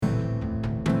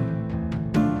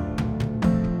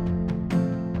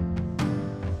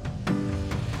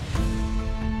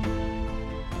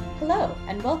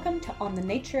and welcome to On the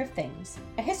Nature of Things,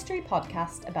 a history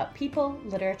podcast about people,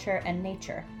 literature, and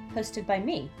nature, hosted by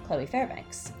me, Chloe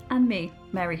Fairbanks. And me,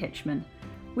 Mary Hitchman.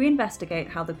 We investigate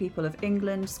how the people of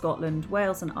England, Scotland,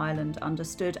 Wales and Ireland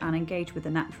understood and engaged with the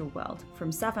natural world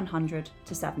from 700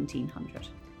 to 1700.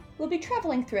 We'll be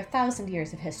travelling through 1,000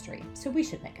 years of history, so we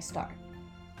should make a start.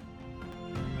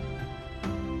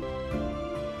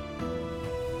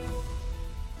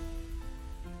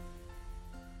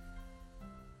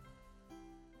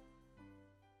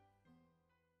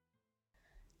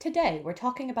 Today, we're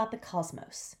talking about the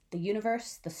cosmos, the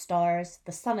universe, the stars,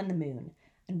 the sun and the moon,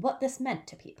 and what this meant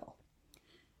to people.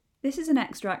 This is an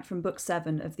extract from Book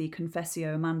 7 of the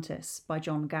Confessio Amantis by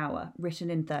John Gower, written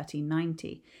in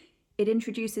 1390. It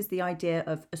introduces the idea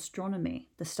of astronomy,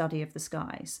 the study of the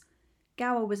skies.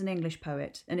 Gower was an English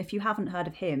poet, and if you haven't heard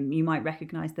of him, you might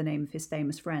recognise the name of his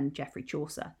famous friend, Geoffrey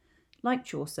Chaucer. Like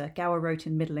Chaucer, Gower wrote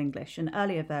in Middle English, an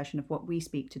earlier version of what we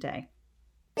speak today.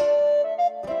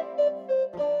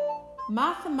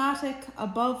 Mathematic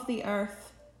above the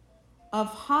earth, of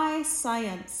high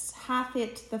science hath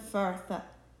it the firth,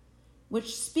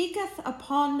 which speaketh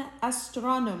upon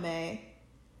astronomy,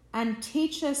 and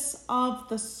teacheth of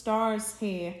the stars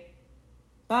here,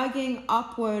 bagging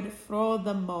upward fro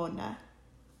the mone.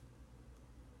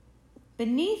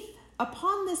 Beneath,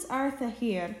 upon this earth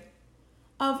here,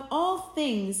 of all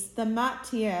things the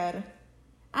matiere,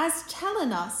 as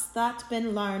telling us that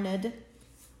been learned,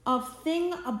 of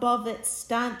thing above it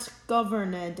stant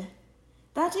governed,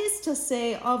 that is to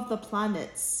say of the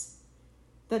planets,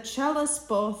 the chalice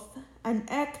both, and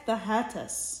eke the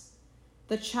hatus,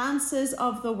 the chances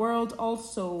of the world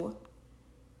also,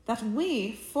 that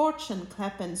we fortune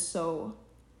clepen so,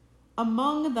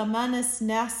 among the manus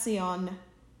nation,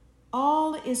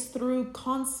 all is through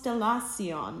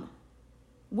constellation,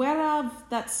 whereof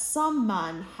that some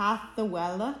man hath the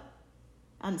well,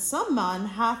 and some man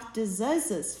hath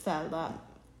diseases fell.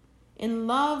 In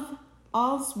love,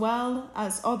 all's well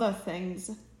as other things,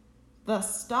 the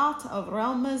start of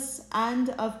realms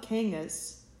and of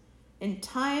kings, in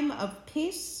time of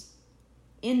peace,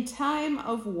 in time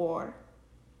of war,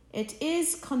 it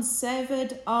is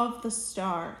conceived of the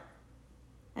star.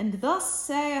 And thus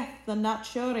saith the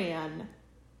Naturian,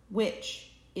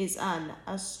 which is an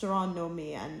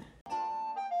astronomian.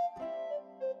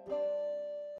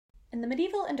 In the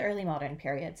medieval and early modern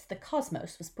periods, the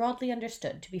cosmos was broadly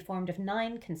understood to be formed of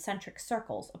 9 concentric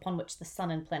circles upon which the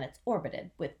sun and planets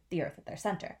orbited, with the Earth at their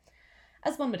centre.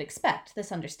 As one would expect,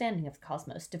 this understanding of the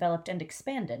cosmos developed and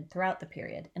expanded throughout the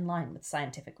period in line with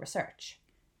scientific research.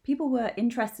 People were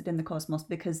interested in the cosmos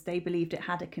because they believed it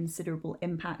had a considerable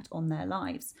impact on their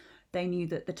lives. They knew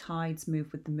that the tides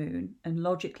move with the moon, and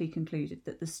logically concluded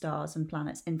that the stars and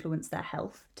planets influence their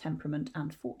health, temperament,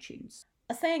 and fortunes.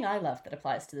 A saying I love that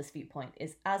applies to this viewpoint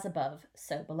is as above,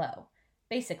 so below.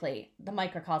 Basically, the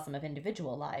microcosm of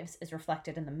individual lives is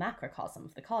reflected in the macrocosm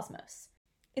of the cosmos.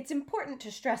 It's important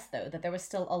to stress, though, that there was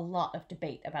still a lot of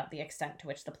debate about the extent to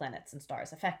which the planets and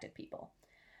stars affected people.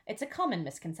 It's a common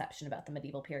misconception about the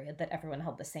medieval period that everyone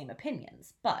held the same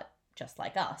opinions, but, just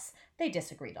like us, they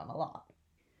disagreed on a lot.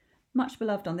 Much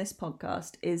beloved on this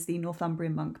podcast is the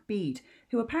Northumbrian monk Bede,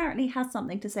 who apparently has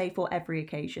something to say for every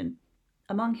occasion.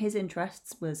 Among his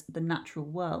interests was the natural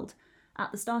world.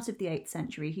 At the start of the 8th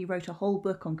century, he wrote a whole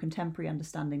book on contemporary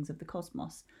understandings of the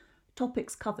cosmos.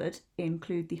 Topics covered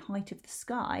include the height of the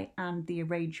sky and the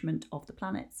arrangement of the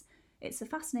planets. It's a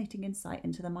fascinating insight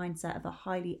into the mindset of a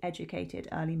highly educated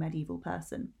early medieval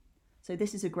person. So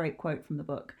this is a great quote from the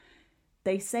book.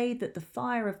 They say that the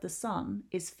fire of the sun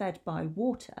is fed by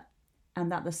water,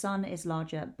 and that the sun is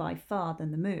larger by far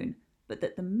than the moon, but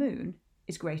that the moon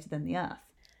is greater than the earth.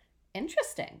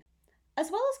 Interesting.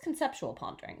 As well as conceptual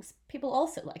ponderings, people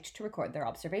also liked to record their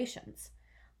observations.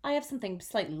 I have something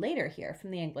slightly later here from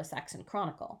the Anglo-Saxon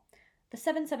Chronicle. The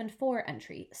 774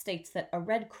 entry states that a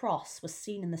red cross was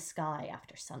seen in the sky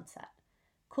after sunset.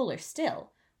 Cooler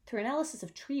still, through analysis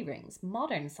of tree rings,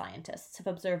 modern scientists have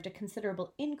observed a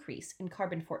considerable increase in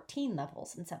carbon-14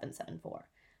 levels in 774.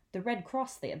 The red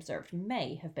cross they observed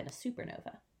may have been a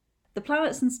supernova. The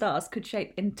planets and stars could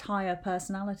shape entire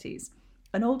personalities.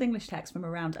 An Old English text from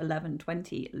around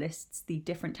 1120 lists the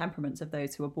different temperaments of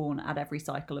those who are born at every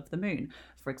cycle of the moon.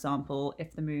 For example,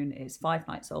 if the moon is 5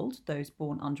 nights old, those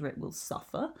born under it will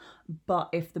suffer. But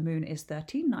if the moon is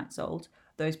 13 nights old,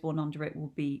 those born under it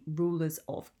will be rulers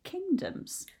of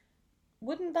kingdoms.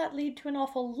 Wouldn't that lead to an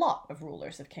awful lot of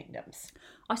rulers of kingdoms?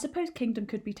 I suppose kingdom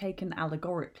could be taken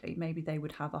allegorically. Maybe they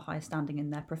would have a high standing in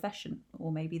their profession, or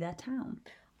maybe their town.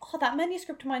 Oh, that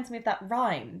manuscript reminds me of that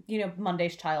rhyme. You know,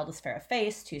 Monday's child is fair of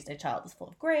face, Tuesday's child is full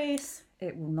of grace.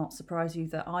 It will not surprise you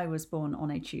that I was born on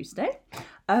a Tuesday.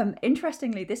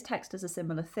 Interestingly, this text does a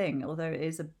similar thing, although it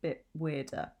is a bit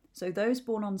weirder. So those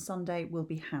born on Sunday will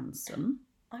be handsome.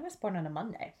 I was born on a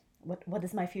Monday. What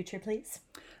is my future, please?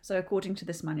 So according to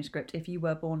this manuscript, if you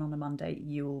were born on a Monday,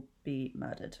 you'll be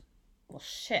murdered. Well,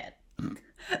 shit.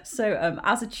 So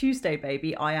as a Tuesday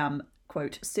baby, I am,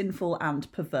 quote, sinful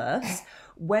and perverse.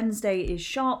 Wednesday is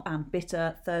sharp and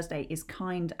bitter. Thursday is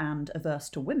kind and averse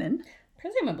to women.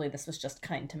 Presumably this was just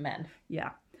kind to men.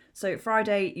 Yeah. So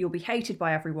Friday, you'll be hated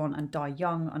by everyone and die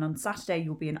young. And on Saturday,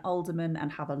 you'll be an alderman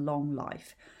and have a long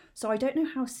life. So I don't know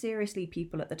how seriously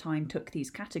people at the time took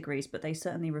these categories, but they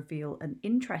certainly reveal an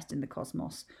interest in the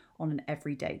cosmos on an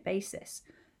everyday basis.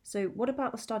 So what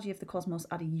about the study of the cosmos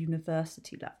at a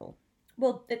university level?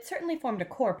 Well, it certainly formed a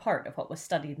core part of what was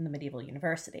studied in the medieval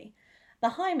university. The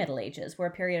High Middle Ages were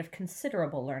a period of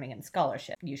considerable learning and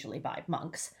scholarship, usually by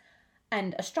monks.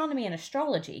 And astronomy and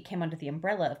astrology came under the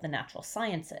umbrella of the natural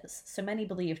sciences, so many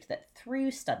believed that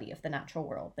through study of the natural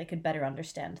world they could better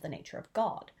understand the nature of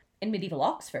God. In medieval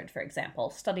Oxford, for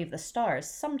example, study of the stars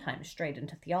sometimes strayed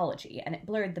into theology, and it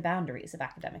blurred the boundaries of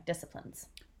academic disciplines.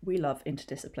 We love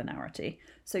interdisciplinarity.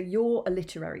 So you're a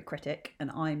literary critic and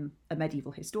I'm a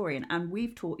medieval historian, and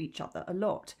we've taught each other a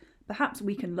lot. Perhaps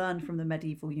we can learn from the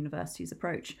medieval university's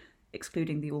approach,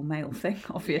 excluding the all-male thing,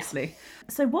 obviously. Yeah.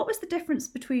 So what was the difference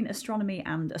between astronomy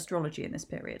and astrology in this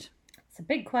period? It's a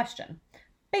big question.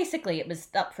 Basically, it was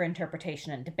up for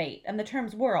interpretation and debate, and the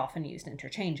terms were often used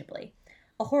interchangeably.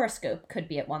 A horoscope could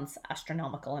be at once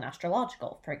astronomical and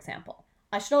astrological, for example.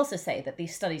 I should also say that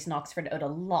these studies in Oxford owed a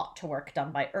lot to work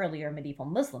done by earlier medieval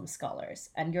Muslim scholars,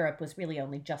 and Europe was really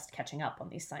only just catching up on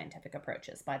these scientific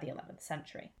approaches by the 11th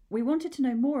century. We wanted to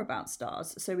know more about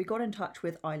stars, so we got in touch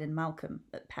with Eileen Malcolm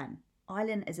at Penn.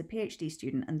 Eileen is a PhD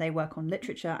student and they work on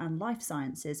literature and life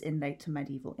sciences in late to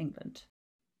medieval England.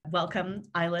 Welcome,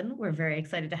 Eileen. We're very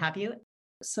excited to have you.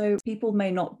 So people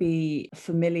may not be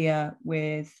familiar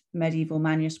with medieval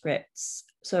manuscripts,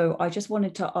 so I just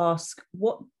wanted to ask,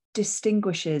 what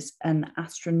distinguishes an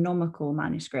astronomical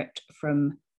manuscript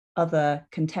from other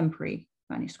contemporary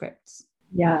manuscripts?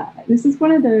 Yeah, this is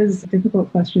one of those difficult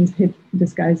questions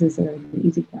disguised as an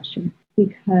easy question,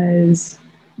 because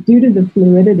due to the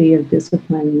fluidity of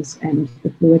disciplines and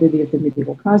the fluidity of the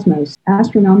medieval cosmos,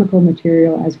 astronomical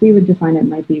material, as we would define it,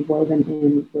 might be woven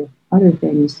in with other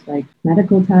things like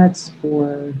medical texts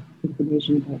or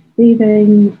information about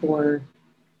bathing or,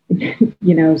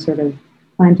 sort of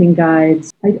planting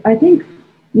guides. I think,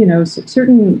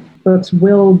 certain books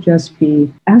will just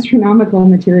be astronomical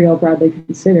material broadly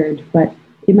considered, but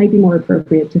it might be more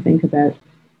appropriate to think about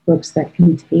books that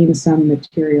contain some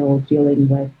material dealing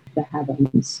with the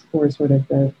heavens or sort of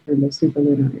the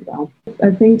superlunar realm.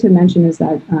 A thing to mention is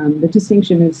that the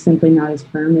distinction is simply not as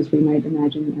firm as we might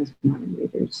imagine as modern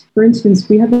readers. For instance,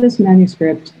 we have this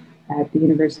manuscript at the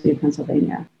University of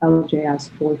Pennsylvania, LJS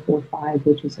 445,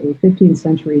 which is a 15th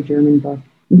century German book.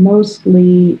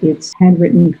 Mostly it's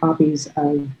handwritten copies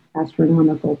of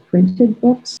astronomical printed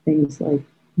books, things like,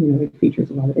 it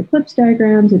features a lot of eclipse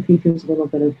diagrams, it features a little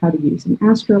bit of how to use an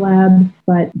astrolabe,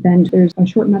 but then there's a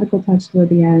short medical text toward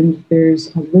the end.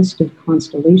 There's a list of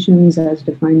constellations as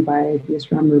defined by the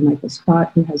astronomer Michael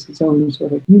Scott, who has his own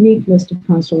sort of unique list of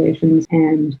constellations.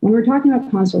 And when we're talking about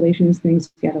constellations,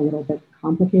 things get a little bit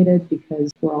complicated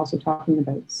because we're also talking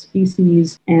about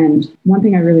species. And one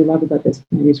thing I really love about this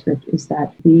manuscript is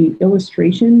that the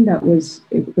illustration that was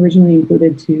originally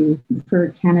included for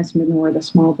Canis Minor, the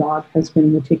small dog, has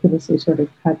been meticulously sort of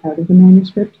cut out of the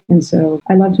manuscript. And so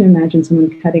I love to imagine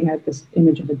someone cutting out this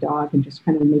image of a dog and just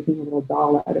kind of making a little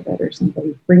doll out of it or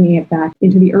something, bringing it back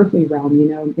into the earthly realm,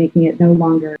 making it no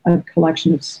longer a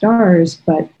collection of stars,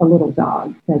 but a little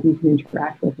dog that you can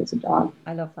interact with as a dog.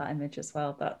 I love that image as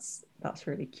well. That's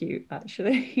really cute,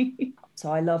 actually.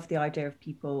 So I love the idea of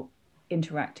people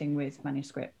interacting with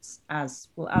manuscripts as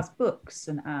books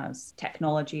and as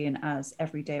technology and as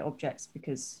everyday objects,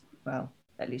 because, well,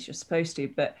 at least you're supposed to,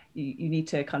 but you need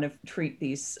to kind of treat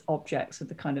these objects with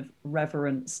the kind of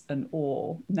reverence and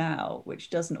awe now, which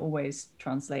doesn't always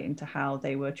translate into how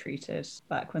they were treated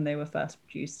back when they were first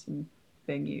produced and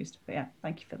being used. But yeah,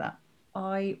 thank you for that.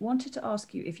 I wanted to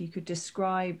ask you if you could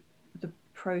describe the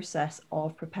process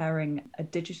of preparing a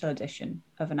digital edition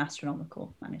of an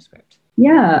astronomical manuscript?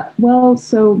 Yeah, well,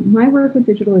 so my work with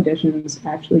digital editions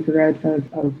actually grew out of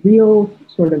a real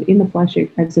sort of in the flesh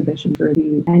exhibition for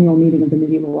the annual meeting of the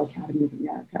Medieval Academy of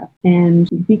America. And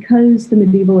because the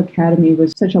Medieval Academy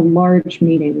was such a large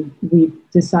meeting, we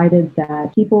decided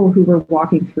that people who were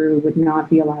walking through would not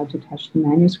be allowed to touch the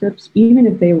manuscripts, even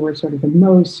if they were sort of the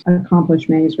most accomplished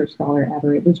manuscript scholar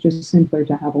ever. It was just simpler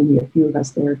to have only a few of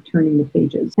us there turning the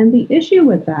pages. And the issue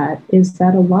with that is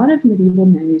that a lot of medieval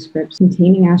manuscripts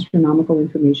containing astronomical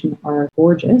information are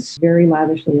gorgeous, very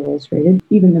lavishly illustrated,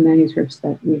 even the manuscripts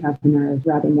that we have in our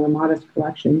rather more modest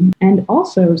collection. And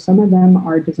also, some of them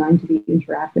are designed to be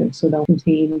interactive, so they'll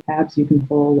contain tabs you can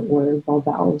pull or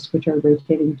volvals, which are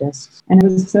rotating discs. And I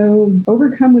was so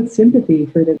overcome with sympathy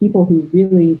for the people who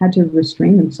really had to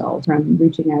restrain themselves from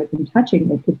reaching out and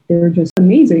touching it. They're just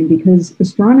amazing because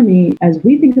astronomy, as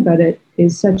we think about it,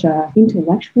 is such a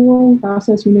intellectual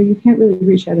process. You know, you can't really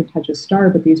reach out and touch a star,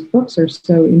 but these books are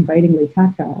so invitingly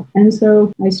tactile. And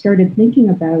so I started thinking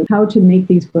about how to make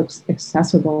these books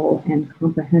accessible and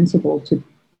comprehensible to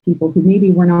people who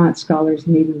maybe were not scholars,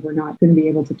 maybe were not going to be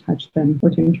able to touch them or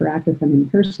to interact with them in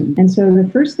person. And so the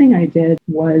first thing I did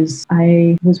was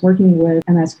I was working with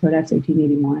MS Codex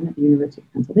 1881 at the University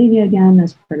of Pennsylvania again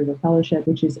as part of a fellowship,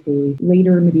 which is a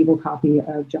later medieval copy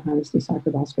of Johannes de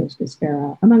Sacroboscos de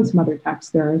Spera. Among some other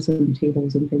texts, there are some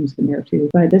tables and things in there too.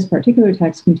 But this particular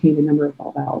text contained a number of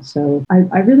volvals. So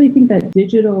I really think that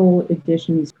digital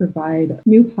editions provide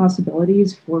new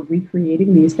possibilities for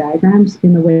recreating these diagrams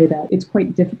in the way that it's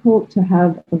quite difficult to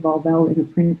have a volvel in a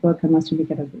print book unless you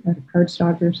make it out of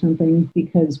cardstock or something,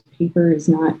 because paper is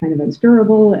not kind of as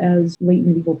durable as late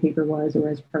medieval paper was or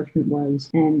as parchment was.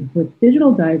 And with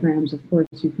digital diagrams, of course,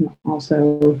 you can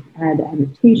also add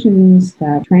annotations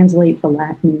that translate the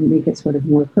Latin, make it sort of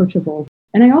more approachable.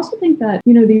 And I also think that,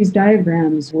 you know, these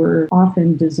diagrams were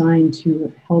often designed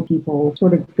to help people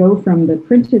sort of go from the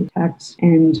printed text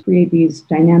and create these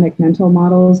dynamic mental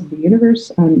models of the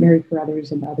universe. Mary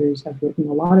Carruthers and others have written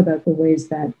a lot about the ways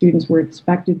that students were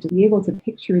expected to be able to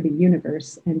picture the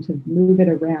universe and to move it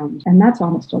around. And that's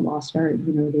almost a lost art,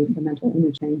 you know, the mental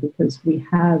imaging, because we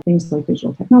have things like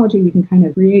digital technology. We can kind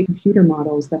of create computer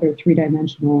models that are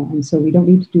three-dimensional. And so we don't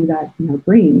need to do that in our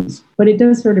brains. But it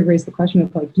does sort of raise the question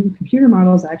of, like, do computer models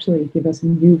actually give us a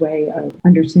new way of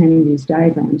understanding these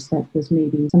diagrams that was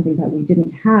maybe something that we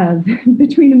didn't have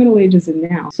between the Middle Ages and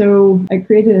now. So I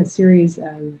created a series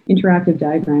of interactive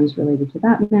diagrams related to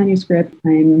that manuscript.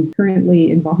 I'm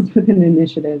currently involved with an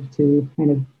initiative to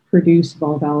kind of produce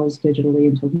volvals digitally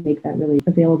and to make that really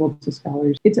available to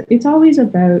scholars. It's always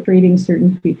about trading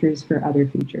certain features for other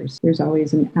features. There's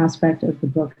always an aspect of the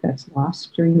book that's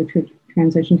lost during the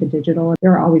transition to digital.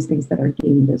 There are always things that are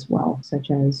gained as well,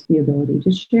 such as the ability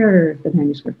to share the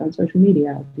manuscript on social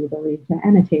media, the ability to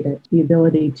annotate it, the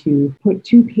ability to put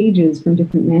two pages from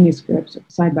different manuscripts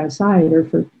side by side, or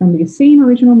from the same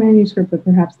original manuscript, but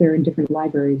perhaps they're in different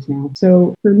libraries now.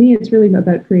 So for me, it's really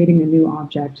about creating a new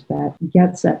object that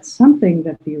gets at something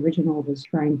that the original was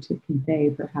trying to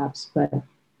convey, perhaps, but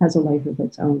has a life of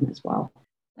its own as well.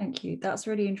 Thank you. That's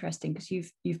really interesting because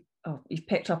you've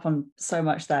picked up on so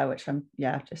much there, which I'm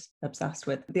just obsessed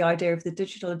with. The idea of the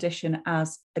digital edition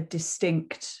as a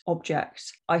distinct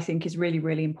object, I think, is really,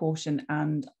 really important.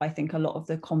 And I think a lot of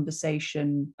the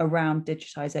conversation around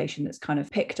digitization that's kind of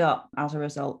picked up as a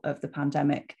result of the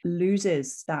pandemic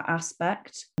loses that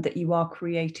aspect, that you are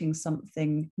creating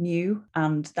something new,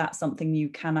 and that something new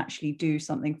can actually do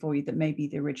something for you that maybe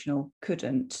the original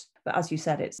couldn't. But as you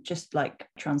said, it's just like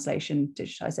translation,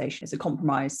 digitization. It's a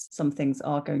compromise. Some things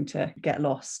are going to get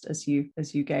lost as you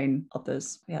gain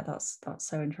others. Yeah, that's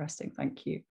so interesting. Thank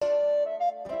you.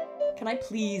 Can I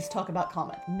please talk about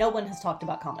Comet? No one has talked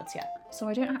about comets yet. So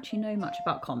I don't actually know much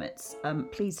about comets.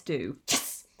 Please do. Yes!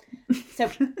 So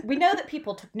we know that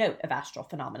people took note of astral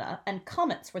phenomena, and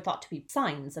comets were thought to be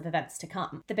signs of events to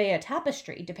come. The Bayeux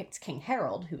Tapestry depicts King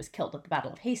Harold, who was killed at the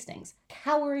Battle of Hastings,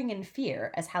 cowering in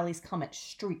fear as Halley's Comet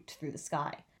streaked through the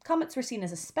sky. Comets were seen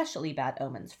as especially bad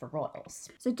omens for royals.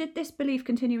 So did this belief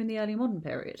continue in the early modern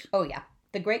period? Oh yeah.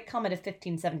 The Great Comet of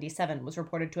 1577 was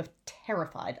reported to have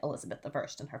terrified Elizabeth I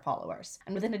and her followers,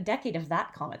 and within a decade of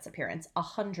that comet's appearance,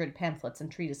 100 pamphlets and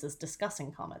treatises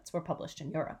discussing comets were published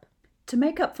in Europe. To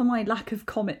make up for my lack of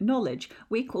comet knowledge,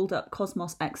 we called up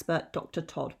cosmos expert Dr.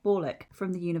 Todd Borlick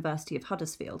from the University of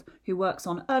Huddersfield, who works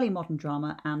on early modern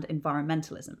drama and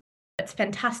environmentalism. It's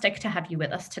fantastic to have you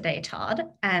with us today, Todd.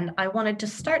 And I wanted to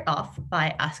start off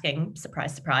by asking,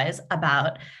 surprise, surprise,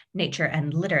 about nature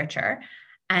and literature.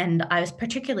 And I was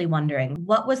particularly wondering,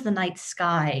 what was the night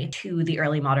sky to the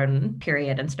early modern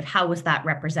period, and sort of how was that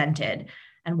represented?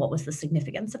 And what was the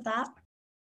significance of that?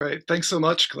 Great. Thanks so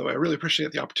much, Chloe. I really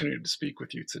appreciate the opportunity to speak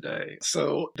with you today.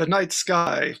 So the night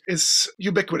sky is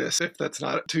ubiquitous, if that's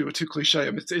not too cliche. I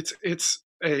mean, it's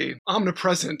a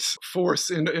omnipresent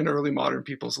force in early modern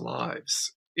people's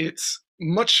lives. It's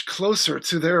much closer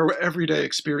to their everyday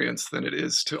experience than it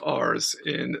is to ours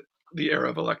in the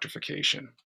era of electrification.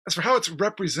 As for how it's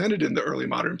represented in the early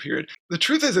modern period, the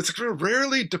truth is it's kind of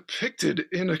rarely depicted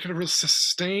in a kind of real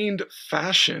sustained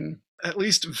fashion, at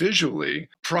least visually,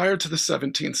 prior to the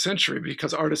 17th century,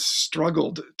 because artists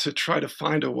struggled to try to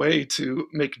find a way to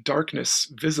make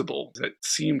darkness visible. It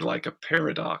seemed like a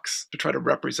paradox to try to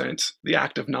represent the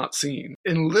act of not seeing.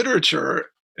 In literature,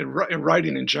 in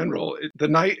writing in general, the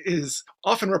night is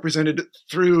often represented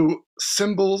through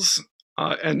symbols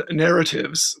and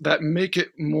narratives that make it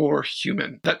more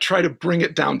human, that try to bring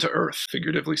it down to earth,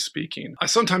 figuratively speaking. I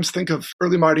sometimes think of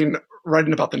early modern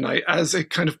writing about the night as a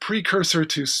kind of precursor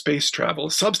to space travel,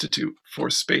 a substitute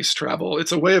for space travel.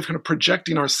 It's a way of kind of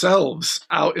projecting ourselves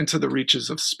out into the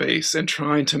reaches of space and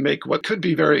trying to make what could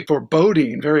be very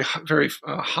foreboding, very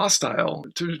hostile,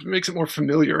 to makes it more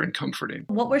familiar and comforting.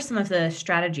 What were some of the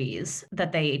strategies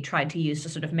that they tried to use to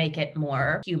sort of make it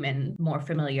more human, more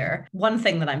familiar? One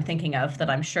thing that I'm thinking of that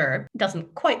I'm sure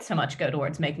doesn't quite so much go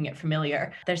towards making it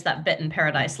familiar, there's that bit in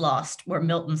Paradise Lost where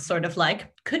Milton's sort of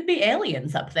like, could be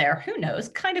aliens up there. Who knows?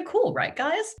 Kind of cool, right,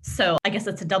 guys? So I guess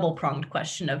it's a double-pronged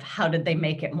question of how did they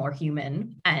make it more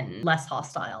human and less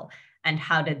hostile? And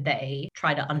how did they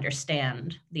try to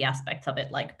understand the aspects of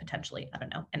it, like potentially, I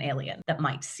don't know, an alien that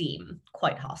might seem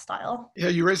quite hostile? Yeah,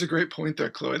 you raise a great point there,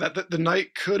 Chloe, that the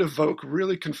night could evoke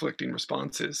really conflicting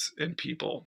responses in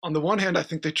people. On the one hand, I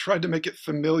think they tried to make it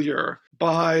familiar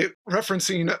by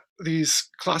referencing these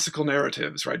classical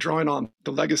narratives, right? Drawing on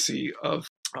the legacy of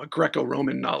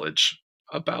Greco-Roman knowledge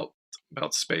about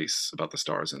space, about the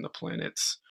stars and the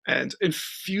planets, and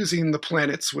infusing the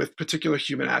planets with particular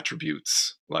human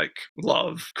attributes like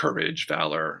love, courage,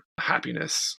 valor,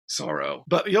 happiness, sorrow.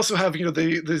 But you also have,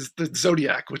 the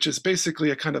zodiac, which is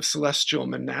basically a kind of celestial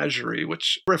menagerie,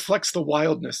 which reflects the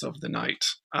wildness of the night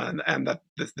and that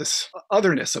this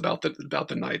otherness about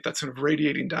the night that's sort of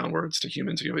radiating downwards to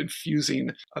humans,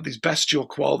 infusing these bestial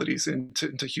qualities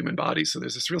into human bodies. So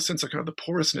there's this real sense of kind of the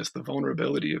porousness, the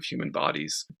vulnerability of human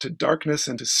bodies to darkness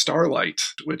and to starlight,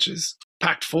 which is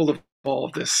packed full of all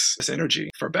of this energy,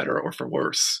 for better or for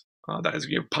worse, that has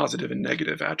positive and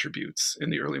negative attributes in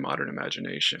the early modern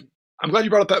imagination. I'm glad you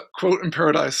brought up that quote in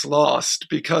Paradise Lost,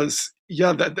 because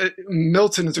that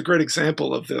Milton is a great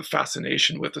example of the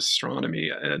fascination with astronomy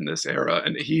in this era.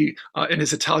 And he, in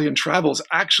his Italian travels,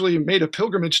 actually made a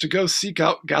pilgrimage to go seek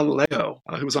out Galileo,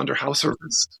 who was under house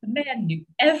arrest. The man knew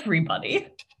everybody.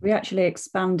 We actually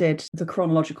expanded the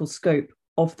chronological scope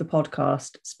of the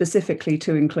podcast specifically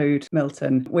to include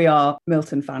Milton. We are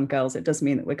Milton fangirls. It does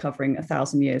mean that we're covering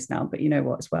 1,000 years now, but you know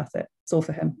what? It's worth it. It's all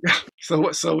for him.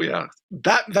 So yeah,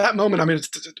 that moment, I mean,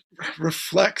 it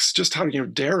reflects just how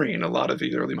daring a lot of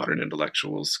the early modern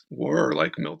intellectuals were,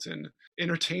 like Milton,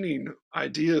 entertaining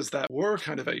ideas that were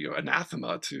kind of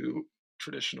anathema to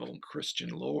traditional Christian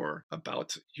lore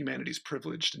about humanity's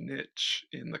privileged niche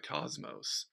in the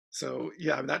cosmos. So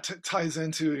yeah, I mean, that ties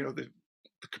into the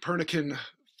Copernican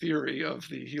theory of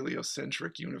the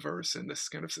heliocentric universe and this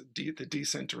kind of the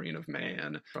decentering of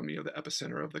man from the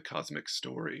epicenter of the cosmic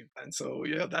story. And so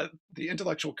that the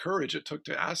intellectual courage it took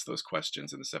to ask those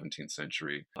questions in the 17th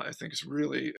century, I think, is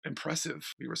really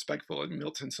impressive. Be respectful. And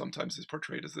Milton sometimes is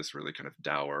portrayed as this really kind of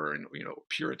dour and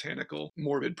puritanical,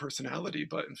 morbid personality,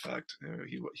 but in fact,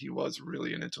 he was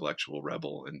really an intellectual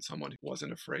rebel and someone who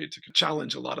wasn't afraid to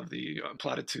challenge a lot of the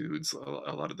platitudes,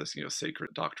 a lot of this sacred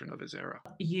doctrine of his era.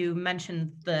 You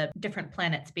mentioned the different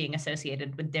planets being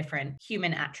associated with different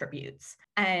human attributes.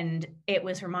 And it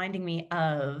was reminding me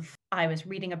of, I was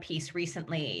reading a piece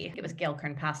recently, it was Gail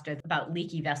Kern-Pastor, about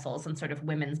leaky vessels and sort of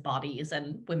women's bodies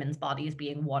and women's bodies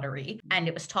being watery. And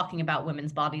it was talking about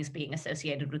women's bodies being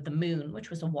associated with the moon, which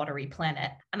was a watery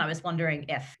planet. And I was wondering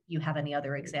if you have any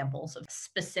other examples of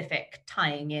specific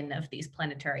tying in of these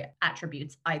planetary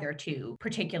attributes, either to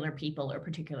particular people or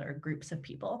particular groups of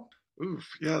people. Oof,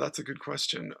 yeah, that's a good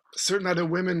question. Certain that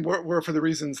women were, for the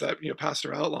reasons that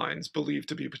Pastor outlines, believed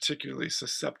to be particularly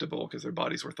susceptible because their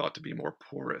bodies were thought to be more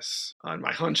porous. And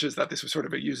my hunch is that this was sort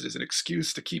of used as an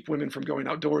excuse to keep women from going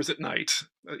outdoors at night,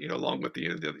 along with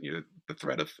the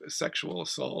threat of sexual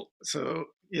assault. So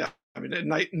yeah, I mean,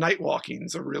 night walking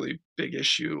is a really big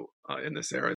issue in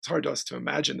this era. It's hard to us to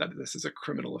imagine that this is a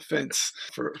criminal offense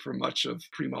for much of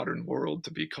pre-modern world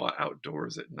to be caught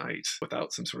outdoors at night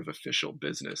without some sort of official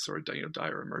business or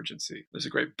dire emergency. There's a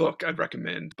great book I'd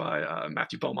recommend by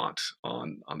Matthew Beaumont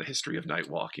on the history of night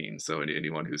walking. So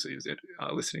anyone who's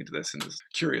listening to this and is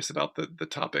curious about the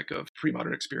topic of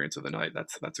pre-modern experience of the night,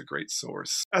 that's a great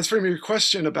source. As for your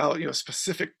question about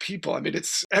specific people, I mean,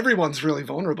 everyone's really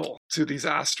vulnerable to these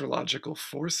astrological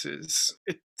forces.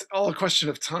 It's all a question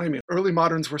of timing. Early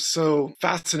moderns were so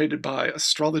fascinated by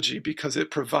astrology because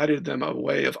it provided them a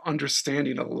way of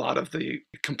understanding a lot of the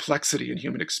complexity in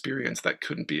human experience that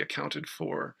couldn't be accounted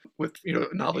for with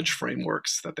knowledge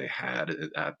frameworks that they had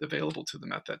available to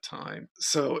them at that time.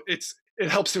 So it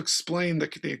helps to explain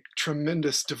the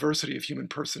tremendous diversity of human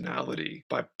personality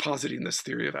by positing this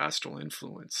theory of astral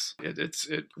influence.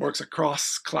 It works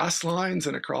across class lines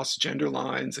and across gender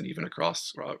lines and even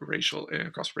across racial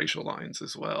lines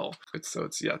as well.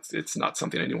 It's not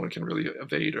something anyone can really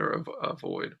evade or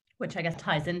avoid. Which I guess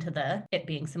ties into it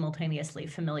being simultaneously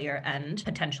familiar and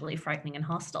potentially frightening and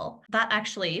hostile. That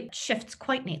actually shifts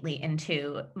quite neatly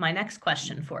into my next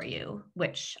question for you,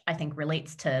 which I think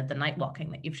relates to the night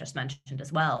walking that you've just mentioned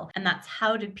as well. And that's,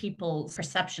 how did people's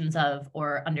perceptions of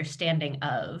or understanding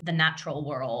of the natural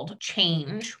world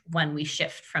change when we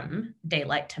shift from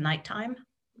daylight to nighttime?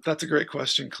 That's a great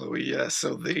question, Chloe. Yes.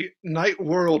 So the night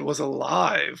world was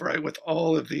alive, right, with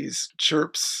all of these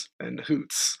chirps and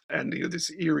hoots and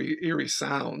these eerie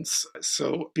sounds.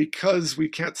 So because we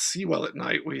can't see well at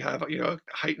night, we have a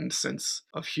heightened sense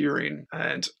of hearing,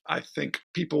 and I think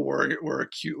people were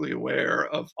acutely aware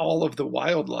of all of the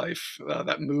wildlife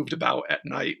that moved about at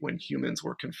night when humans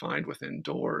were confined within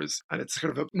doors. And it's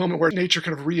kind of a moment where nature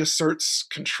kind of reasserts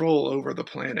control over the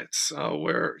planets,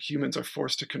 where humans are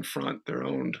forced to confront their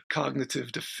own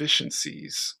cognitive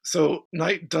deficiencies. So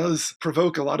night does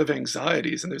provoke a lot of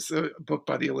anxieties, and there's a book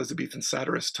by the Elizabethan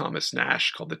satirist Thomas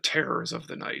Nash called The Terrors of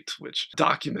the Night, which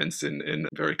documents in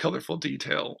very colorful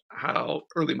detail how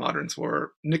early moderns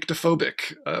were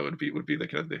nyctophobic, would be the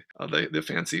kind of the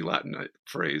fancy Latin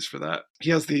phrase for that. He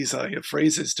has these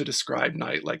phrases to describe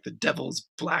night, like the devil's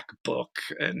black book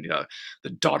and the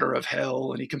daughter of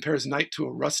hell, and he compares night to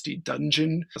a rusty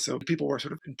dungeon. So people were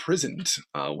sort of imprisoned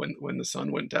when the sun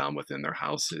went down within their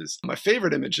houses. My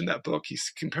favorite image in that book, he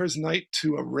compares night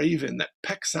to a raven that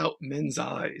pecks out men's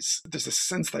eyes. There's a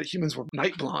sense that humans were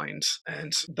night blind,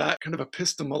 and that kind of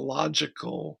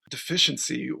epistemological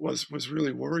deficiency was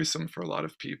really worrisome for a lot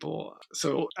of people.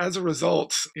 So as a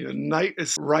result, night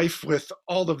is rife with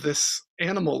all of this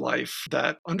animal life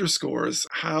that underscores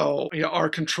how our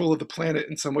control of the planet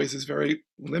in some ways is very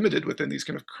limited within these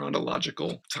kind of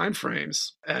chronological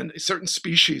timeframes. And certain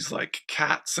species like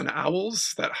cats and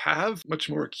owls that have much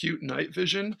more acute night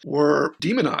vision were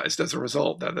demonized as a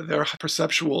result, that their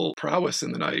perceptual prowess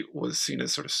in the night was seen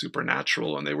as sort of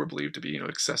supernatural, and they were believed to be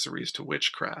accessories to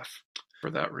witchcraft for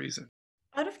that reason.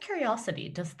 Out of curiosity,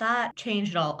 does that change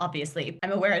at all? Obviously,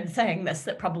 I'm aware in saying this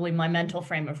that probably my mental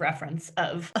frame of reference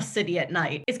of a city at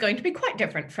night is going to be quite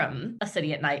different from a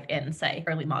city at night in, say,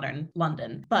 early modern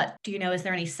London. But do you know, is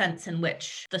there any sense in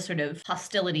which the sort of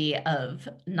hostility of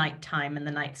nighttime and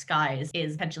the night skies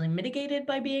is potentially mitigated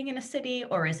by being in a city,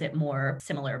 or is it more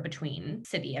similar between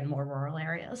city and more rural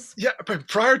areas? Yeah, but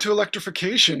prior to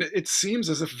electrification, it seems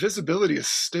as if visibility is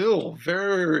still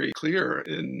very clear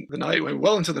in the night,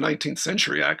 well into the 19th century.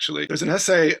 Actually, there's an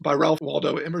essay by Ralph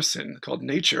Waldo Emerson called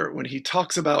Nature, when he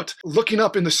talks about looking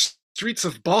up in the streets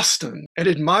of Boston and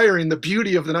admiring the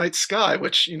beauty of the night sky,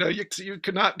 which you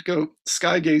could not go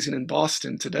sky gazing in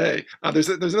Boston today. There's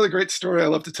another great story I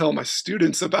love to tell my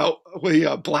students about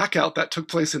a blackout that took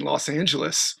place in Los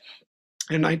Angeles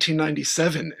in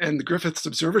 1997, and the Griffith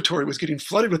Observatory was getting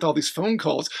flooded with all these phone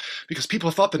calls because people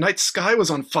thought the night sky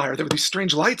was on fire. There were these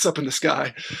strange lights up in the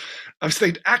sky.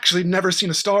 They'd actually never seen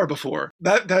a star before.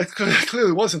 That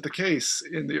clearly wasn't the case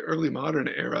in the early modern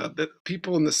era. That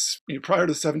people in this prior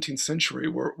to the 17th century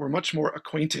were much more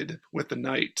acquainted with the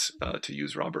night, to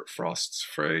use Robert Frost's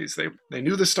phrase. They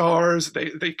knew the stars.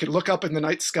 They could look up in the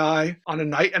night sky on a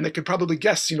night, and they could probably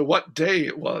guess what day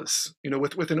it was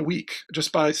within a week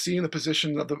just by seeing the position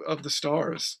of the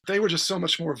stars. They were just so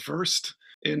much more versed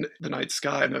in the night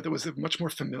sky, and that was much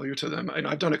more familiar to them. And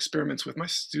I've done experiments with my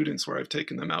students where I've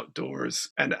taken them outdoors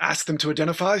and asked them to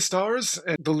identify stars.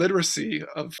 And the literacy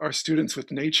of our students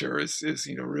with nature is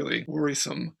really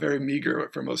worrisome, very meager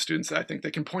for most students. I think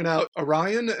they can point out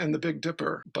Orion and the Big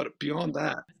Dipper, but beyond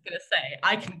that. I was going to say,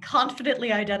 I can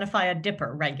confidently identify a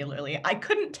dipper regularly. I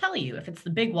couldn't tell you if it's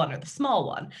the big one or the small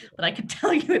one, but I could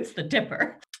tell you it's the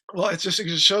dipper. Well, it just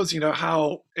shows,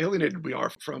 how alienated we are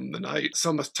from the night.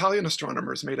 Some Italian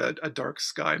astronomers made a dark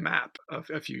sky map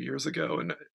a few years ago,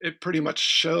 and it pretty much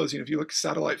shows, if you look at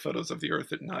satellite photos of the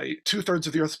Earth at night, 2/3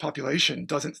 of the Earth's population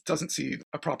doesn't see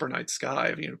a proper night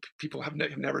sky. People have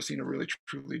never seen a really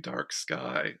truly dark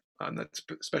sky. And that's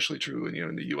especially true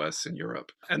in the U.S. and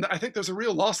Europe. And I think there's a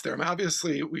real loss there. I mean,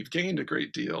 obviously, we've gained a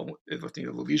great deal with the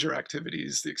leisure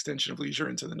activities, the extension of leisure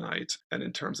into the night, and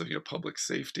in terms of public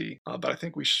safety. But I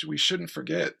think we shouldn't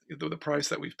forget the price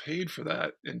that we've paid for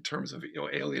that in terms of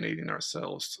alienating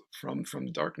ourselves from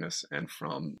darkness and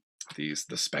from the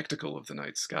spectacle of the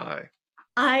night sky.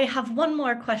 I have one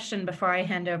more question before I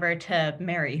hand over to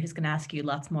Mary, who's going to ask you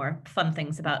lots more fun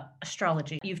things about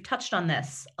astrology. You've touched on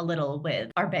this a little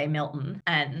with Arbe Milton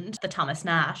and the Thomas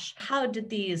Nash. How did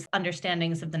these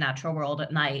understandings of the natural world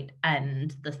at night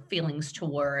and the feelings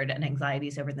toward and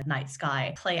anxieties over the night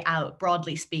sky play out,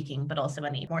 broadly speaking, but also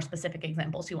any more specific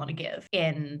examples you want to give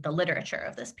in the literature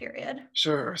of this period?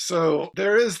 Sure. So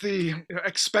there is the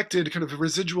expected kind of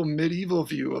residual medieval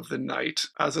view of the night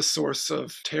as a source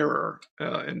of terror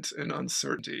and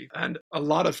uncertainty, and a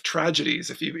lot of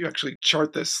tragedies. If you actually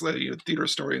chart this, theater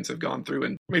historians have gone through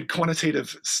and made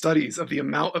quantitative studies of the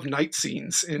amount of night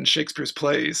scenes in Shakespeare's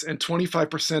plays, and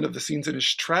 25% of the scenes in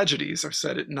his tragedies are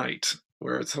set at night,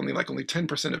 where it's something like only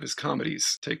 10% of his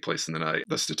comedies take place in the night.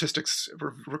 The statistics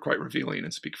were quite revealing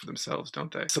and speak for themselves,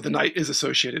 don't they? So the night is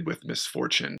associated with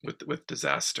misfortune, with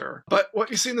disaster. But what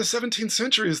you see in the 17th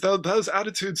century is those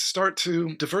attitudes start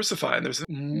to diversify, and there's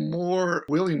more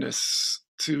willingness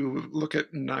to look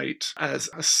at night as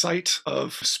a site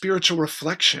of spiritual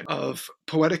reflection, of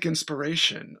poetic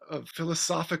inspiration, of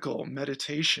philosophical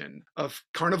meditation, of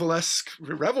carnivalesque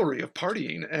revelry, of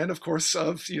partying, and of course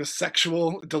of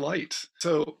sexual delight.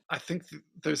 So I think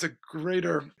there's a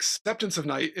greater acceptance of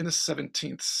night in the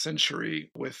 17th century,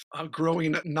 with a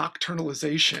growing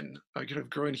nocturnalization, a kind of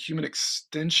growing human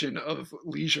extension of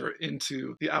leisure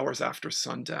into the hours after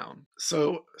sundown.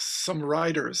 So some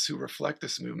writers who reflect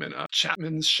this movement,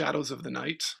 Chapman's Shadows of the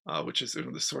Night, which is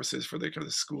the sources for the kind of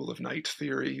the school of night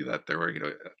theory, that there were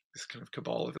this kind of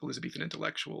cabal of Elizabethan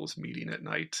intellectuals meeting at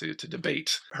night to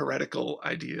debate heretical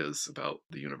ideas about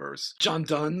the universe. John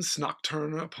Donne's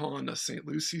Nocturne upon St.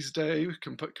 Lucy's Day,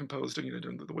 composed during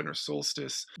the winter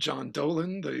solstice. John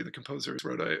Dolan, the composer,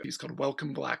 wrote a piece called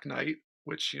Welcome Black Night,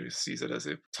 which sees it as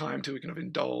a time to kind of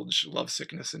indulge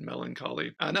lovesickness and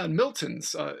melancholy. And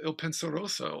Milton's Il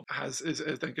Penseroso is,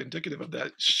 I think, indicative of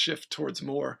that shift towards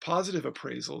more positive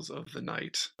appraisals of the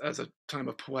night as a time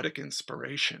of poetic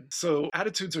inspiration. So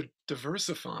attitudes are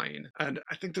diversifying, and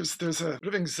I think there's a bit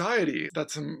of anxiety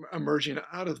that's emerging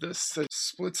out of this that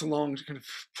splits along kind of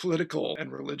political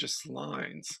and religious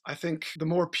lines. I think the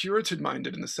more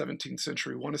Puritan-minded in the 17th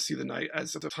century want to see the night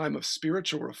as a time of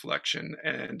spiritual reflection,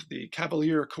 and the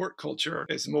Cavalier court culture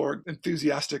is more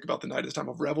enthusiastic about the night as a time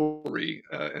of revelry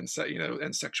and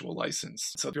sexual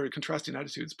license. So very contrasting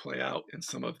attitudes play out in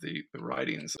some of the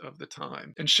writings of the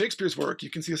time. In Shakespeare's work, you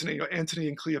can see this in Antony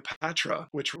and Cleopatra,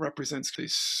 which represents the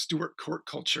Stuart court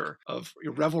culture of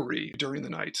revelry during the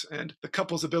night, and the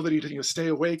couple's ability to stay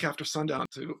awake after sundown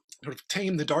to sort of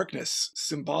tame the darkness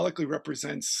symbolically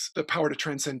represents the power to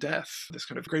transcend death. This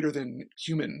kind of greater than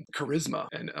human charisma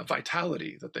and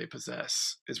vitality that they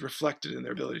possess is reflected in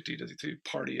their ability to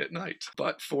party at night.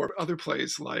 But for other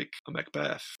plays like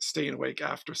Macbeth, staying awake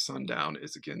after sundown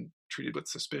is again treated with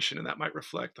suspicion, and that might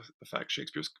reflect the fact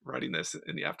Shakespeare's writing this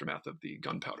in the aftermath of the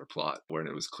gunpowder plot, where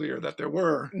it was clear that there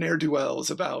were ne'er-do-wells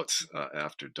about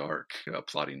after dark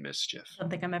plotting mischief. I don't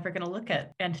think I'm ever going to look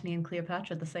at Antony and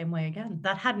Cleopatra the same way again.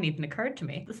 That hadn't even occurred to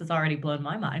me. This has already blown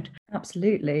my mind.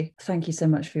 Absolutely. Thank you so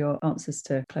much for your answers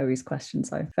to Chloe's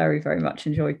questions. I very, very much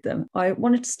enjoyed them. I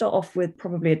wanted to start off with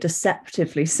probably a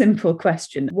deceptively simple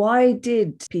question. Why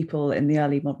did people in the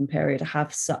early modern period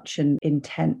have such an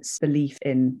intense belief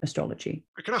in astrology?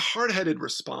 A kind of hard-headed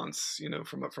response,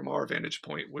 from our vantage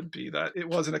point, would be that it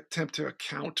was an attempt to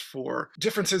account for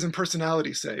differences in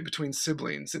personality, say, between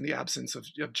siblings in the absence of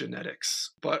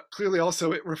genetics. But clearly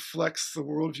also it reflects the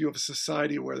worldview of a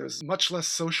society where there's much less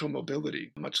social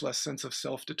mobility, much less sense of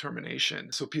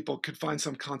self-determination. So people could find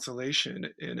some consolation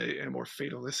in a more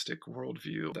fatalistic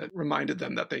worldview that reminded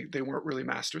them that they weren't really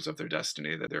masters of their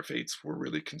destiny, that their fates were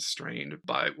really constrained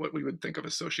by what we would think of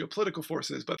as socio-political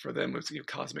forces, but for them it was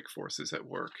cosmic forces at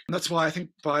work. And that's why I think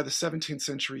by the 17th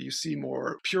century, you see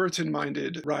more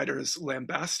Puritan-minded writers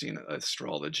lambasting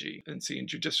astrology and seeing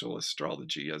judicial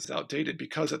astrology as outdated,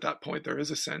 because at that point there is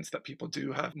a sense that people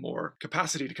do have more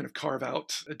capacity to kind of carve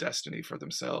out a destiny for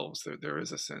themselves. There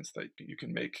is a sense that you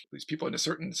can make these people in a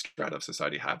certain strata of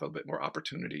society have a bit more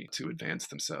opportunity to advance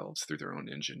themselves through their own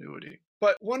ingenuity.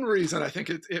 But one reason I think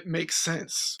it makes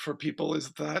sense for people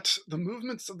is that the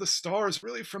movements of the stars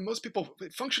really, for most people,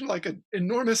 it function like an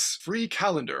enormous free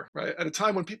calendar, right? At a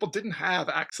time when people didn't have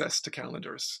access to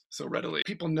calendars so readily.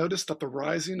 People noticed that the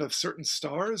rising of certain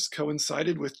stars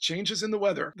coincided with changes in the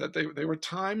weather, that they were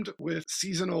timed with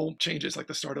seasonal changes like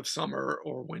the start of summer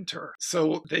or winter.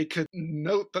 So they could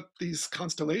note that these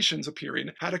constellations appearing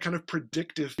had a kind of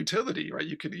predictive utility, right?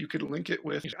 You could link it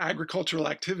with agricultural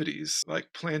activities like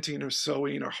planting or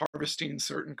sowing or harvesting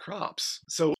certain crops.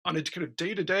 So on a kind of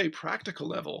day-to-day practical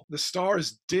level, the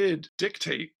stars did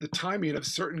dictate the timing of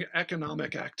certain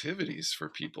economic activities for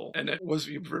people, and it was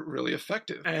really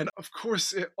effective. And of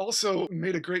course, it also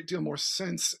made a great deal more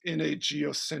sense in a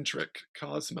geocentric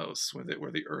cosmos,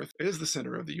 where the Earth is the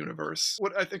center of the universe.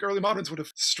 What I think early moderns would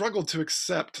have struggled to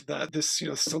accept, that this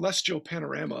celestial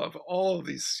panorama of all of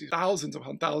these thousands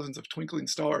upon thousands of twinkling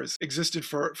stars existed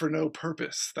for no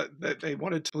purpose, that they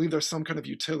wanted to believe there's some kind of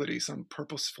utility, some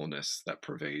purposefulness that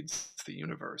pervades the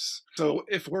universe. So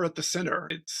if we're at the center,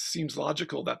 it seems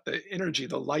logical that the energy,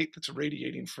 the light that's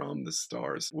radiating from the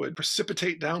stars would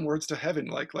precipitate downwards to heaven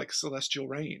like celestial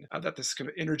rain, that this kind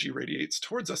of energy radiates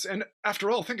towards us. And after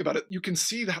all, think about it, you can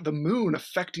see the moon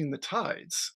affecting the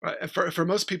tides, right? And for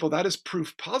most people, that is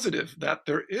proof positive that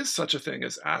there is such a thing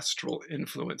as astral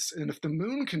influence. And if the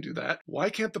moon can do that, why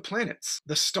can't the planets?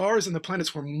 The stars and the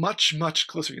planets were much, much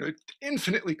closer,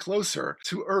 infinitely closer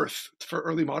to Earth for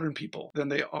early modern people than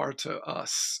they are to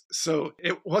us. So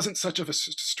it wasn't such of a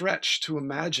stretch to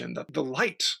imagine that the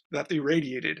light that they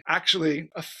radiated actually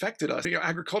affected us.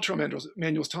 Agricultural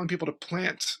manuals telling people to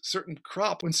plant certain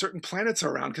crop when certain planets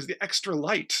are around, because the extra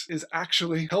light is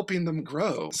actually helping them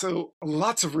grow. So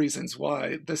lots of reasons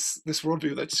why this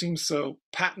worldview that seems so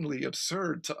patently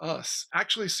absurd to us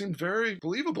actually seemed very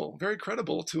believable, very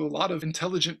credible to a lot of